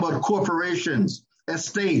talking about corporations,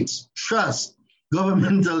 estates, trusts,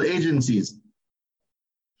 governmental agencies.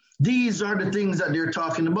 These are the things that they're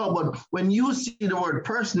talking about. But when you see the word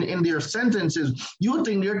person in their sentences, you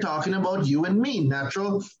think they're talking about you and me,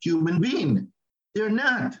 natural human being. They're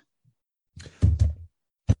not.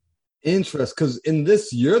 Interest, because in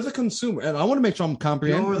this, you're the consumer, and I want to make sure I'm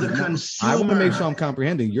comprehending. You're the consumer. I want to make sure I'm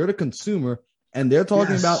comprehending. You're the consumer, and they're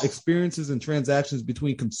talking about experiences and transactions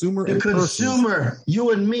between consumer and consumer, persons.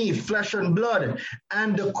 You and me, flesh and blood,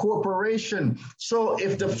 and the corporation. So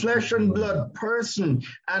if the flesh and blood person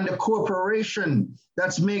and the corporation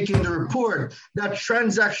that's making the report, that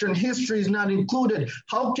transaction history is not included,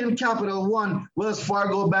 how can Capital One, Wells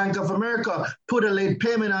Fargo, Bank of America put a late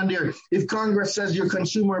payment on there if Congress says your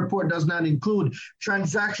consumer report does not include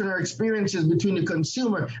transaction or experiences between the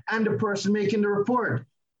consumer and the person making the report?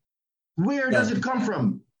 Where does it come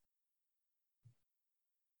from?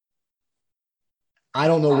 I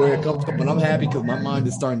don't know where it comes from, but I'm happy because my mind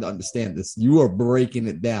is starting to understand this. You are breaking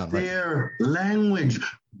it down, right? Their language,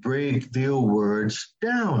 break their words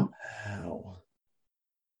down. Wow.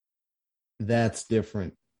 That's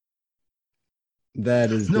different.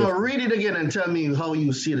 That is No, different. read it again and tell me how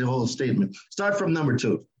you see the whole statement. Start from number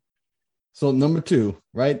 2. So number 2,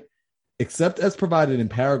 right? Except as provided in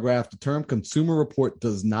paragraph, the term consumer report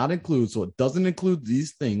does not include, so it doesn't include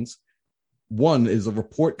these things. One is a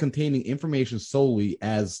report containing information solely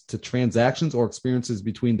as to transactions or experiences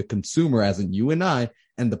between the consumer, as in you and I,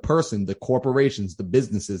 and the person, the corporations, the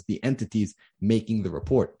businesses, the entities making the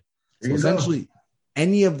report. So essentially,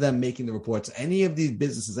 any of them making the reports, any of these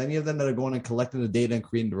businesses, any of them that are going and collecting the data and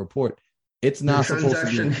creating the report, it's not supposed to be.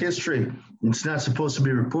 Transaction history, it's not supposed to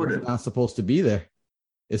be reported. It's not supposed to be there.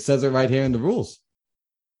 It says it right here in the rules.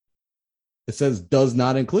 It says does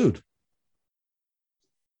not include.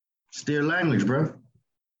 It's their language, bro.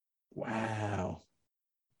 Wow.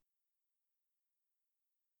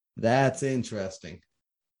 That's interesting.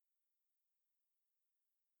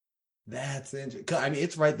 That's interesting. I mean,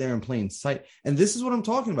 it's right there in plain sight. And this is what I'm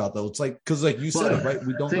talking about, though. It's like, because like you said it, right?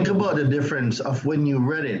 We don't think about the difference of when you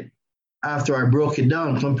read it after I broke it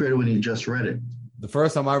down compared to when you just read it. The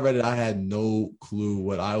first time I read it, I had no clue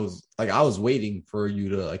what I was like. I was waiting for you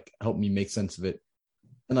to like help me make sense of it.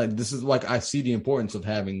 And like, this is like, I see the importance of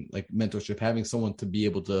having like mentorship, having someone to be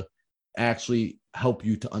able to actually help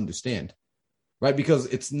you to understand, right? Because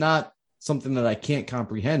it's not something that I can't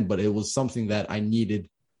comprehend, but it was something that I needed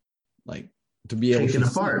like to be able to take it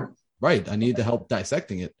apart. Right. I needed to help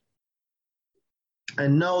dissecting it.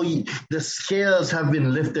 And now the scales have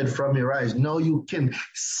been lifted from your eyes. Now you can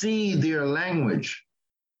see their language.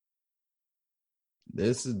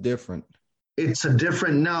 This is different. It's a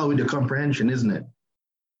different now with the comprehension, isn't it?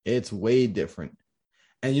 It's way different.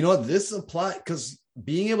 And you know what? This applies because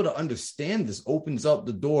being able to understand this opens up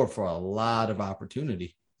the door for a lot of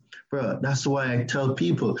opportunity. Bro, that's why I tell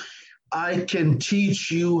people, I can teach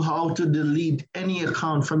you how to delete any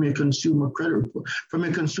account from your consumer credit report, from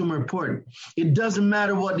your consumer report. It doesn't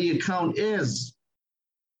matter what the account is.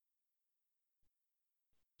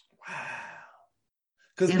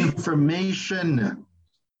 Wow. Information.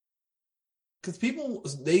 Because people,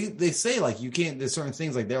 they say like you can't, there's certain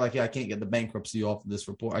things like they're like, yeah, I can't get the bankruptcy off of this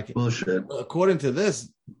report. I can't. Bullshit. According to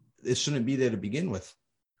this, it shouldn't be there to begin with.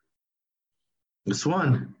 This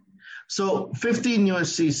one. So 15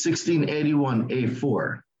 USC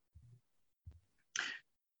 1681A4.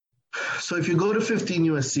 So if you go to 15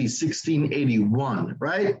 USC 1681,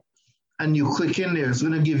 right? And you click in there, it's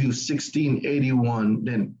going to give you 1681,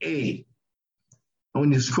 then A. And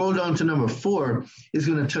when you scroll down to number 4, it's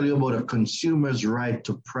going to tell you about a consumer's right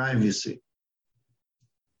to privacy.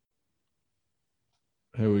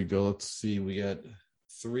 Here we go. Let's see. We got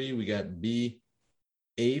 3. We got B.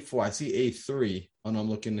 A4. I see A3. Oh, no, I'm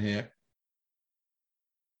looking here.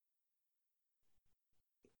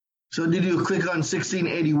 So did you click on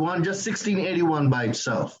 1681? Just 1681 by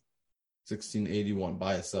itself. 1681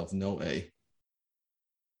 by itself. No A.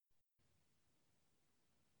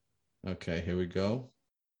 Okay, here we go.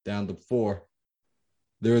 Down to 4.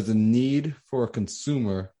 There is a need for a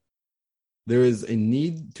consumer. There is a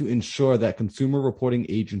need to ensure that consumer reporting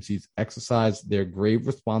agencies exercise their grave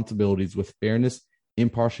responsibilities with fairness,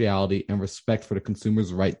 impartiality, and respect for the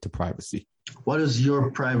consumer's right to privacy. What does your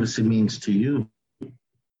privacy means to you?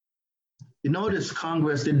 You notice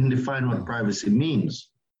Congress didn't define what privacy means.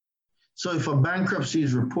 So if a bankruptcy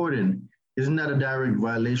is reported, isn't that a direct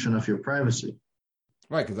violation of your privacy?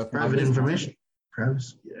 Right, because that's private information.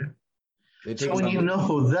 Privacy, yeah. So when you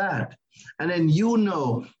know that, and then you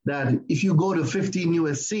know that if you go to 15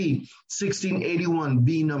 USC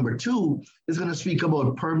 1681B number 2, it's going to speak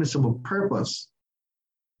about permissible purpose.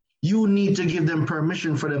 You need to give them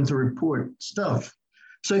permission for them to report stuff.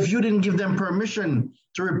 So if you didn't give them permission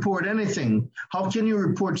to report anything, how can you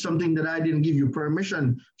report something that I didn't give you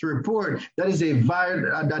permission to report? That is a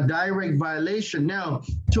direct violation now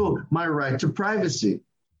to my right to privacy.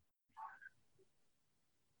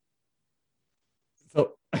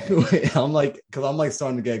 So I'm like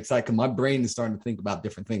starting to get excited because my brain is starting to think about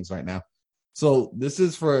different things right now. So this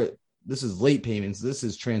is late payments. This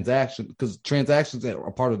is transaction because transactions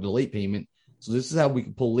are part of the late payment. So this is how we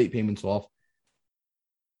can pull late payments off.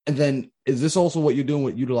 And then is this also what you're doing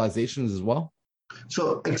with utilizations as well?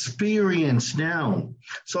 So experience now.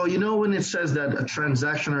 So you know when it says that a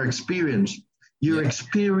transaction or experience, your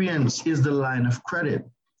experience is the line of credit.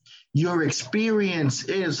 Your experience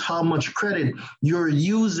is how much credit you're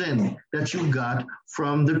using that you got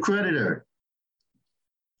from the creditor.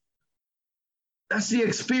 That's the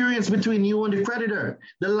experience between you and the creditor,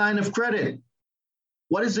 the line of credit.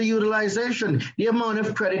 What is the utilization? The amount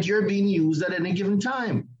of credit you're being used at any given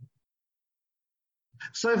time.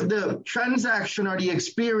 So if the transaction or the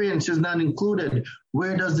experience is not included,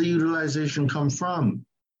 where does the utilization come from?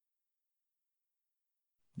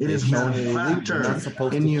 It is not a factor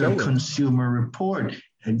in your consumer report.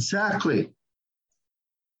 Exactly.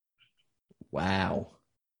 Wow.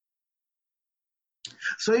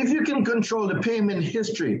 So if you can control the payment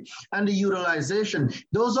history and the utilization,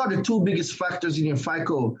 those are the two biggest factors in your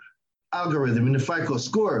FICO algorithm, in the FICO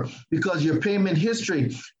score, because your payment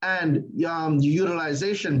history and your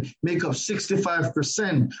utilization make up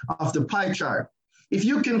 65% of the pie chart. If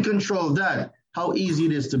you can control that, how easy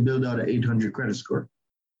it is to build out an 800 credit score.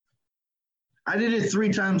 I did it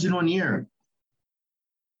 3 times in 1 year.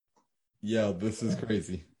 Yo, this is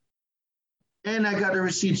crazy. And I got the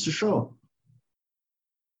receipts to show.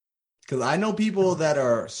 Because I know people that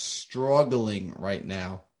are struggling right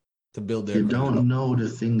now to build their. You don't know the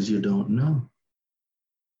things you don't know.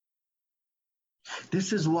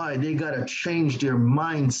 This is why they got to change their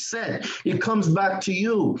mindset. It comes back to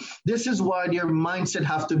you. This is why their mindset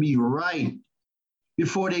have to be right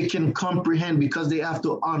before they can comprehend, because they have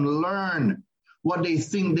to unlearn what they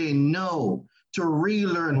think they know to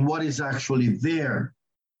relearn what is actually there,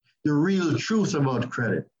 the real truth about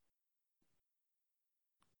credit.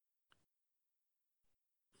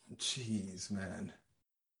 Jeez, man.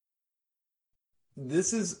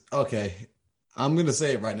 This is okay. I'm going to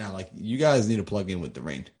say it right now. Like, you guys need to plug in with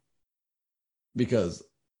Darain, because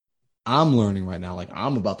I'm learning right now. Like,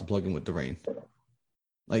 I'm about to plug in with Darain.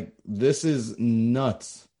 Like, this is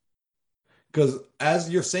nuts. Because as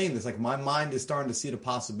you're saying this, like, my mind is starting to see the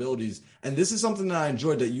possibilities. And this is something that I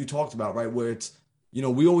enjoyed that you talked about, right? Where it's, you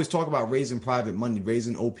know, we always talk about raising private money,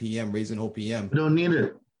 raising OPM. We don't need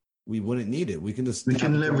it. We wouldn't need it. We can just... We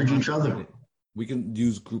can leverage each other. We can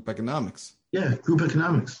use group economics. Yeah, group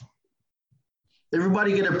economics.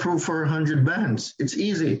 Everybody get approved for 100 bands. It's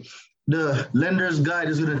easy. The lender's guide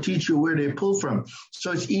is going to teach you where they pull from.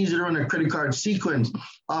 So it's easy to run a credit card sequence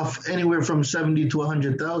of anywhere from 70 to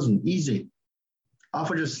 100,000. Easy.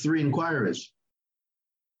 Off of just 3 inquiries.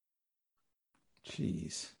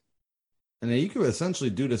 Jeez. And then you could essentially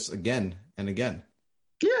do this again and again.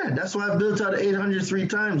 Yeah, that's why I built out 800 3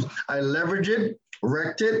 times. I leverage it,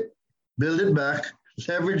 wrecked it, build it back,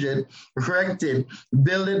 leverage it, wrecked it,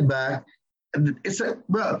 build it back.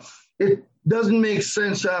 It doesn't make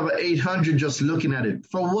sense to have an 800 just looking at it.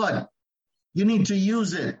 For what? You need to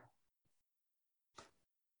use it.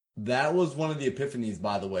 That was one of the epiphanies,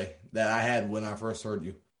 by the way, that I had when I first heard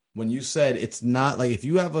you. When you said it's not like, if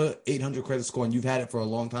you have a 800 credit score and you've had it for a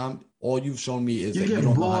long time, all you've shown me is you that get you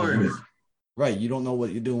don't bored. know how to use it. Right, you don't know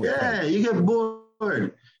what you're doing with credit. You get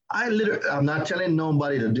bored. I'm not telling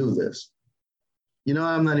nobody to do this. You know,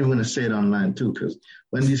 I'm not even going to say it online too, because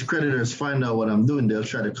when these creditors find out what I'm doing, they'll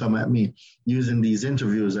try to come at me using these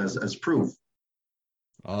interviews as proof.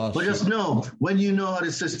 But just know, when you know how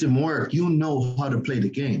the system works, you know how to play the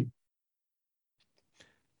game.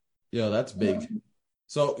 Yeah, that's big.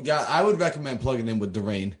 So, yeah, I would recommend plugging in with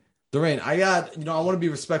Darain. Darain, I want to be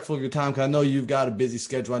respectful of your time, because I know you've got a busy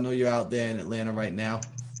schedule. I know you're out there in Atlanta right now.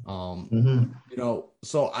 You know,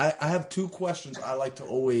 so I have 2 questions I like to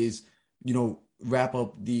always, you know, wrap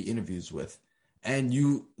up the interviews with. And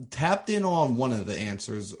you tapped in on one of the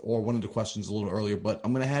answers or one of the questions a little earlier, but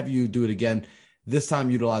I'm going to have you do it again, this time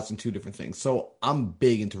utilizing 2 different things. So I'm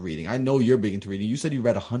big into reading. I know you're big into reading. You said you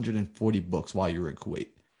read 140 books while you were in Kuwait,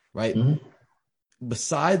 right? Mm-hmm.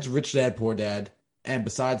 Besides Rich Dad, Poor Dad, and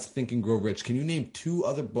besides Think and Grow Rich, can you name 2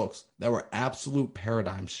 other books that were absolute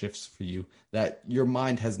paradigm shifts for you, that your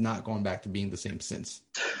mind has not gone back to being the same since?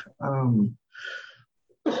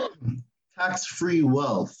 Tax-Free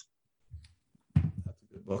Wealth. That's a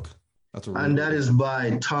good book. That is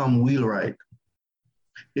by Tom Wheelwright.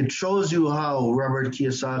 It shows you how Robert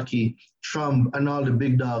Kiyosaki, Trump, and all the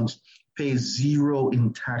big dogs pay 0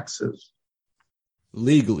 in taxes.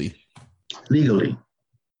 Legally.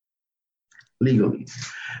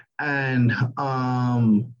 And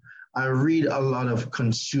I read a lot of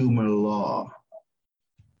consumer law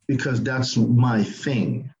because that's my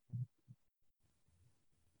thing.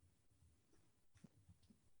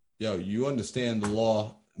 Yo, you understand the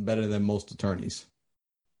law better than most attorneys,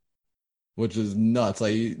 which is nuts.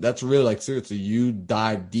 Like, that's really, like, seriously, you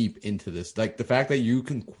dive deep into this. Like, the fact that you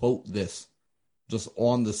can quote this just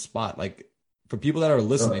on the spot, like, for people that are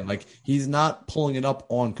listening, like, he's not pulling it up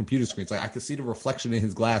on computer screens. Like, I could see the reflection in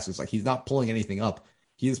his glasses. Like, he's not pulling anything up.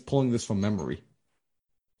 He is pulling this from memory.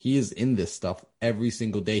 He is in this stuff every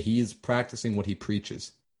single day. He is practicing what he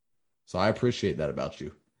preaches. So I appreciate that about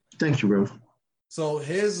you. Thank you, bro. So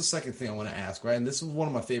here's the second thing I want to ask, right? And this is one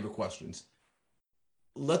of my favorite questions.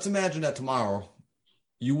 Let's imagine that tomorrow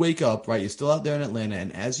you wake up, right? You're still out there in Atlanta,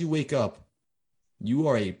 and as you wake up, you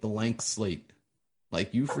are a blank slate.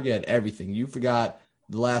 Like you forget everything. You forgot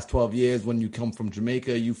the last 12 years when you come from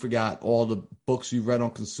Jamaica. You forgot all the books you read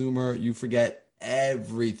on consumer. You forget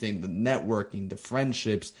everything, the networking, the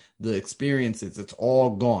friendships, the experiences. It's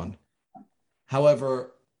all gone.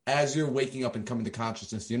 However, as you're waking up and coming to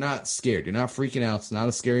consciousness, you're not scared. You're not freaking out. It's not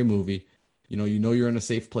a scary movie. You know you're in a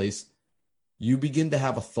safe place. You begin to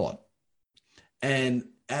have a thought. And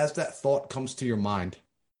as that thought comes to your mind,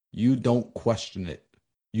 you don't question it.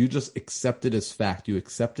 You just accept it as fact. You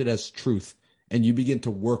accept it as truth. And you begin to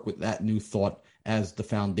work with that new thought as the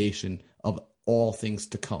foundation of all things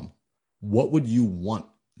to come. What would you want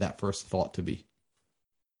that first thought to be?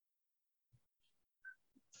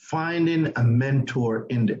 Finding a mentor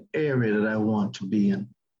in the area that I want to be in.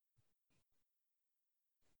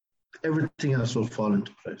 Everything else will fall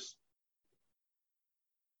into place.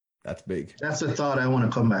 That's big. That's the thought I want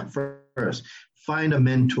to come back first. Find a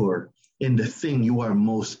mentor in the thing you are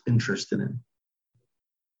most interested in.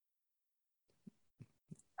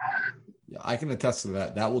 Yeah, I can attest to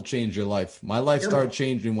that. That will change your life. My life started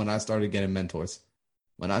changing when I started getting mentors.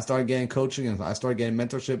 When I started getting coaching and I started getting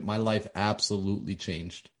mentorship, my life absolutely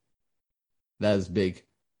changed. That is big.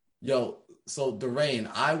 Yo, so Darain,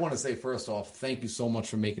 I want to say first off, thank you so much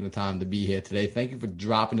for making the time to be here today. Thank you for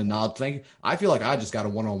dropping the knowledge. Thank you. I feel like I just got a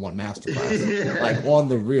one-on-one masterclass. Like on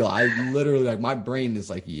the real. I literally, like, my brain is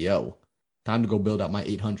like, yo, time to go build out my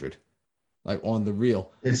 800. Like on the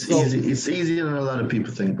real. It's easy. It's easier than a lot of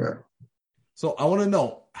people think, bro. So I want to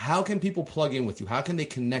know, how can people plug in with you? How can they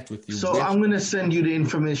connect with you? So I'm going to send you the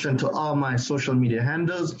information to all my social media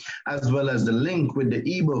handles, as well as the link with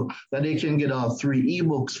the ebook that they can get all 3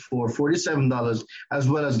 ebooks for $47, as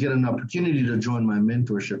well as get an opportunity to join my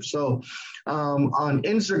mentorship. So on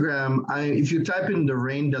Instagram, if you type in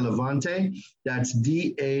Darain Delevante, that's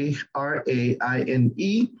DARAINE.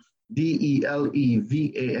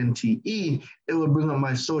 DELEVANTE, it will bring up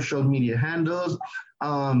my social media handles.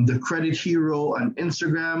 The Credit Hero on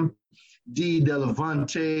Instagram, D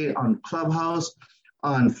Delevante on Clubhouse.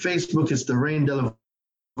 On Facebook, it's Darain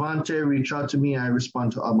Delevante. Reach out to me. I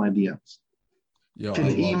respond to all my DMs. You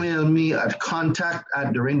can email me at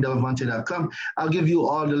contact@DarainDelevante.com. I'll give you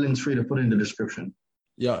all the links for you to put in the description.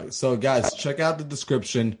 Yeah, so guys, check out the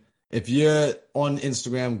description. If you're on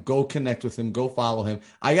Instagram, go connect with him. Go follow him.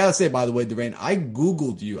 I got to say, by the way, Darain, I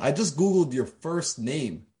Googled you. I just Googled your first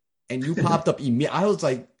name, and you popped up immediately. I was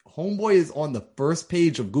like, homeboy is on the first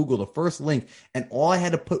page of Google, the first link, and all I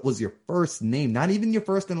had to put was your first name, not even your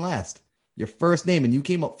first and last. Your first name, and you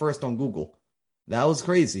came up first on Google. That was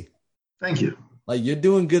crazy. Thank you. Like, you're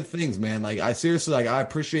doing good things, man. Like, I seriously, like, I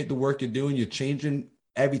appreciate the work you're doing. You're changing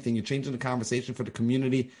everything. You're changing the conversation for the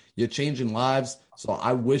community. You're changing lives. So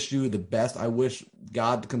I wish you the best. I wish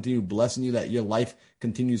God to continue blessing you, that your life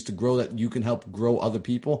continues to grow, that you can help grow other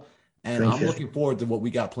people. And I'm looking forward to what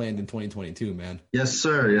we got planned in 2022, man. Yes,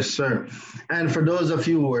 sir. Yes, sir. And for those of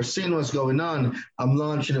you who are seeing what's going on, I'm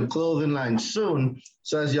launching a clothing line soon.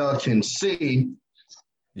 So as y'all can see.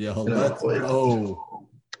 Let's go.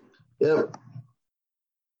 Yep.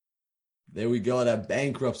 There we go. That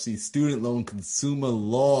bankruptcy, student loan, consumer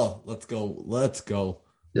law. Let's go. Let's go.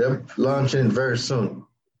 Yep. Launching very soon.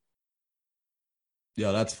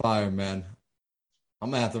 Yo, that's fire, man. I'm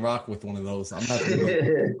going to have to rock with one of those. I'm going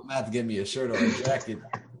to have to get me a shirt or a jacket.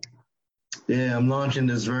 Yeah, I'm launching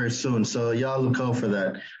this very soon. So y'all look out for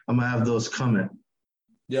that. I'm going to have those coming.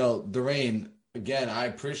 Yo, Darain, again, I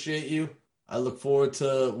appreciate you. I look forward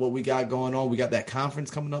to what we got going on. We got that conference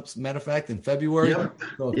coming up, matter of fact, in February. Yep.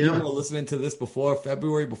 So if people are listening to this before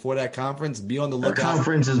February, before that conference, be on the lookout. The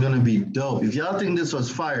conference is going to be dope. If y'all think this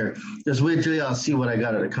was fire, just wait till y'all see what I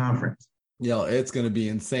got at the conference. Yo, it's going to be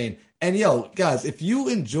insane. And yo, guys, if you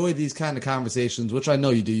enjoy these kind of conversations, which I know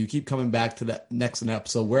you do, you keep coming back to the next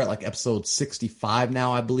episode. We're at like episode 65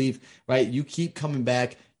 now, I believe, right? You keep coming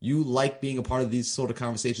back. You like being a part of these sort of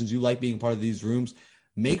conversations. You like being a part of these rooms.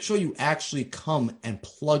 Make sure you actually come and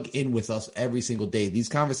plug in with us every single day. These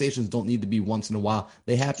conversations don't need to be once in a while.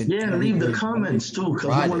 They happen. Yeah, leave the comments too,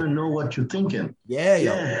 because we want to know what you're thinking.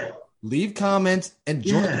 Yeah. Leave comments and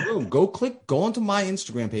join the room. Go onto my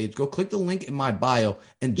Instagram page. Go click the link in my bio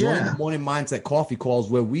and join the Morning Mindset Coffee Calls,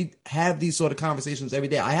 where we have these sort of conversations every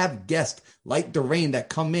day. I have guests like Darain that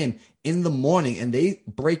come in the morning and they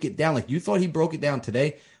break it down. Like you thought he broke it down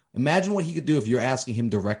today. Imagine what he could do if you're asking him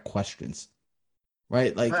direct questions,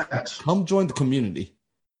 right? Like come join the community.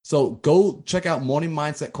 So go check out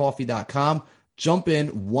morningmindsetcoffee.com. Jump in,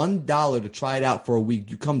 $1 to try it out for a week.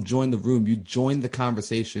 You come join the room, you join the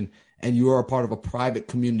conversation, and you are a part of a private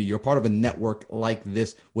community. You're a part of a network like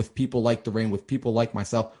this with people like Darain, with people like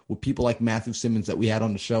myself, with people like Matthew Simmons that we had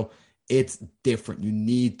on the show. It's different. You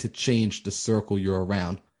need to change the circle you're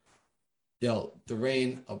around. Yo,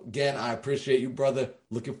 Darain, again, I appreciate you, brother.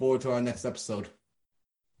 Looking forward to our next episode.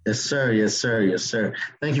 Yes, sir. Yes, sir. Yes, sir.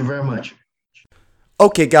 Thank you very much.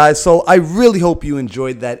 Okay, guys, so I really hope you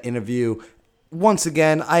enjoyed that interview. Once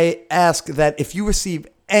again, I ask that if you receive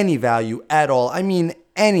any value at all, I mean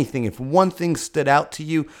anything, if one thing stood out to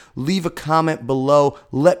you, leave a comment below.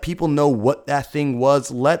 Let people know what that thing was.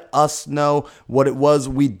 Let us know what it was.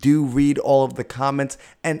 We do read all of the comments,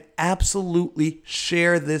 and absolutely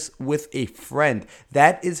share this with a friend.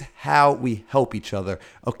 That is how we help each other,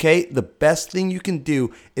 okay? The best thing you can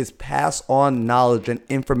do is pass on knowledge and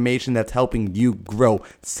information that's helping you grow.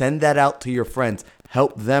 Send that out to your friends.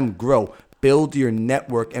 Help them grow. Build your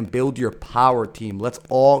network and build your power team. Let's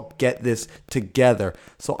all get this together.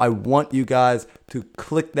 So I want you guys to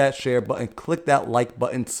click that share button, click that like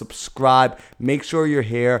button, subscribe. Make sure you're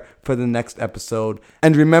here for the next episode.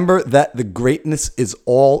 And remember that the greatness is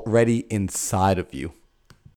already inside of you.